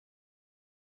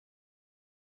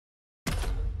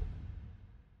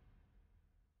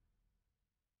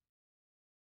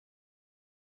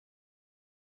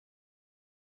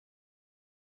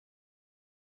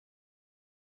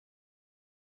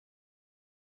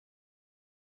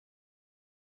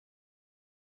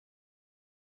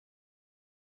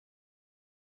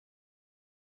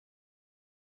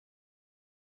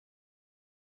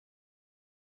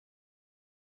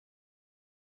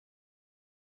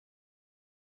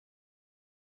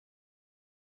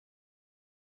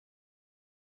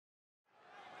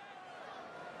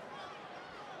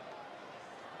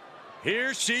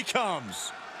Here she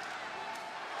comes.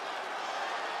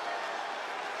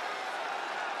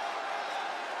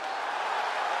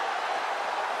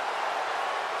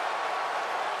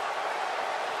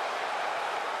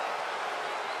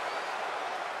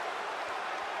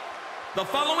 The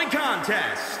following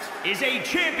contest is a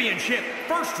championship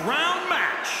first-round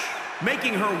match.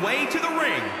 Making her way to the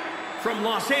ring from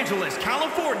Los Angeles,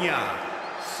 California,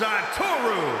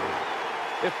 Satoru.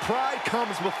 If pride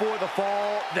comes before the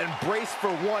fall, then brace for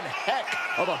one heck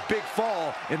of a big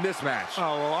fall in this match.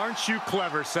 Oh, well, aren't you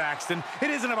clever, Saxton?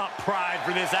 It isn't about pride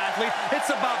for this athlete.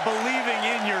 It's about believing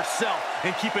in yourself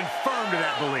and keeping firm to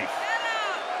that belief.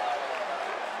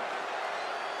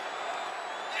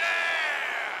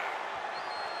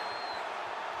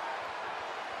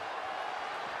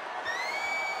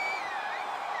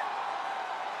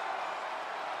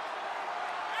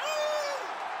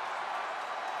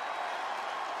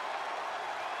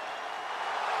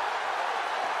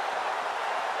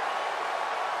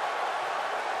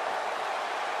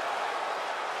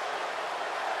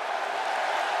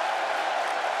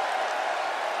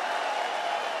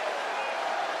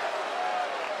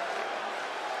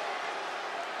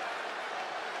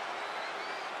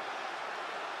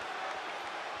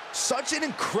 Such an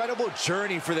incredible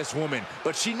journey for this woman,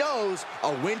 but she knows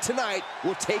a win tonight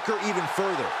will take her even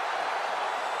further.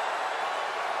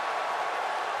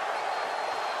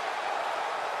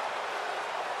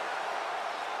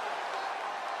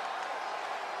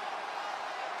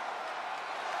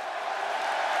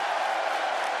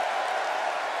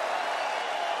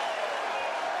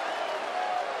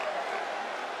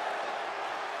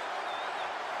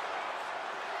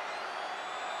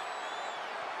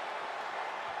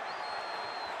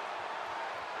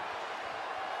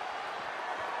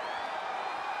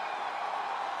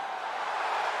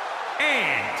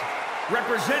 And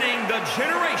representing the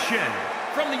generation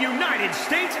from the United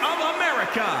States of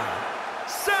America,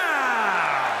 Sasha.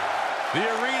 The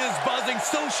arena's buzzing,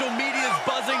 social media's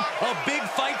buzzing, a big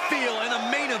fight feel and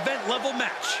a main event level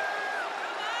match.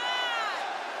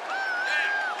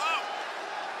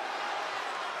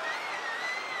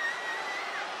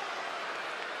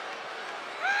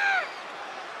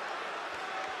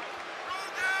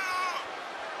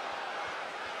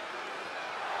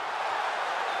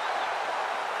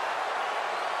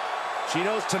 She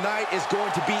knows tonight is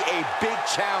going to be a big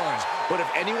challenge, but if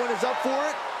anyone is up for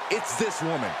it, it's this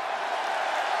woman.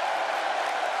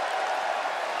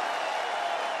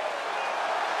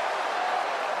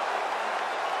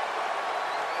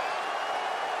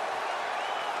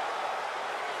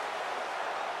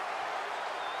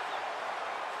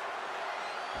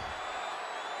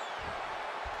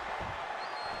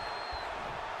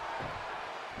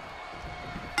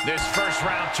 This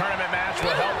first-round tournament match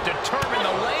will help determine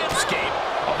the landscape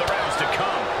of the rounds to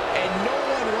come. And no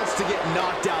one wants to get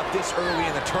knocked out this early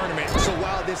in the tournament, so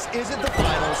while this isn't the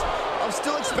finals, I'm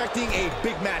still expecting a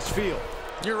big match feel.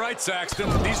 You're right, Saxton.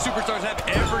 These superstars have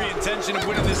every intention of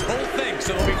winning this whole thing,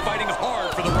 so they'll be fighting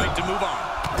hard for the right to move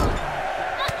on.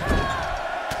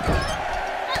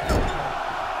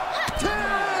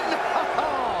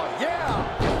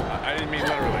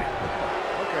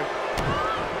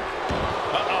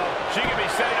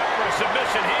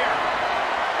 Submission here.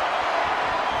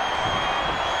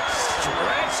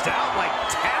 Stretched out like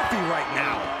taffy right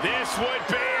now. This would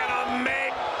be an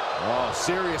amazing. Oh,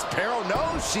 serious peril.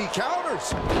 No, she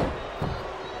counters.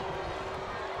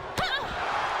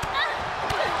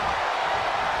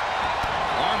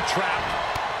 Arm trap.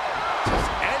 Just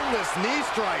endless knee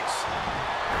strikes.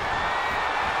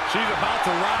 She's about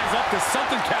to rise up to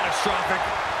something catastrophic.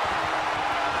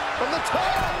 From the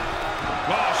top.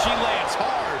 Wow, she lands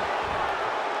hard.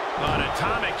 An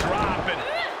atomic drop and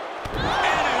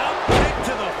an up kick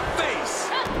to the face.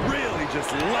 Really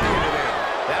just laying it in.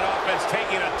 That offense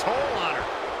taking a toll on her.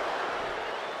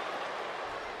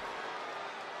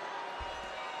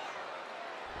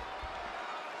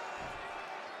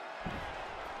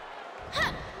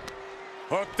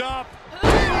 Hooked up.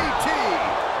 DDT.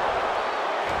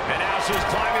 And now she's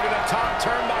climbing to the top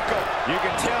turnbuckle. You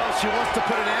can tell she wants to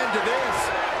put an end to this.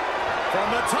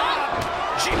 From the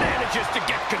top, she manages to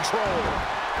get control.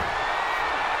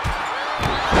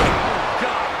 Oh,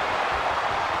 God.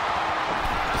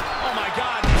 Oh, my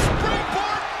God.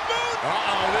 Springboard boot.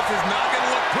 Uh-oh, this is not going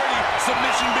to look pretty.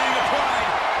 Submission being applied.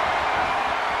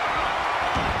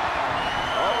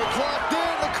 Oh, clocked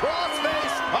in, the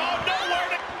crossface. Oh, nowhere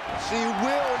to... She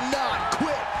will not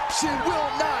quit. She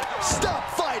will not stop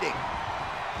fighting.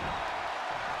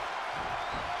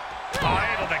 Oh,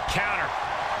 able to counter.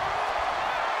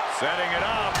 Setting it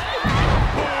up.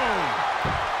 Boom.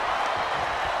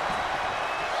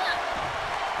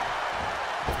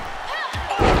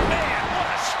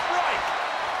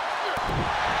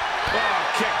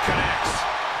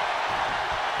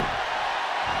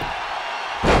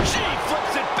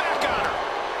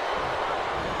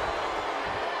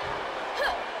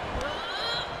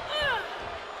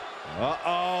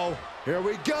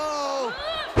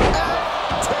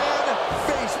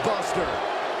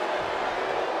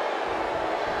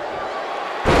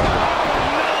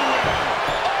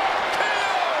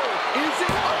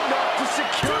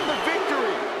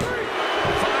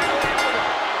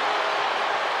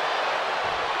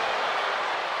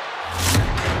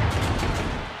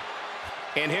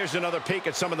 And here's another peek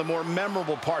at some of the more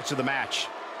memorable parts of the match.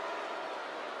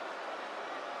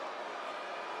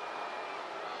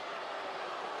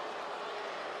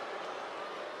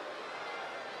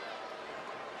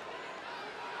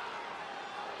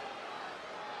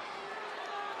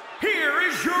 Here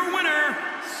is your winner,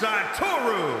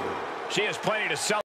 Satoru. She has plenty to celebrate.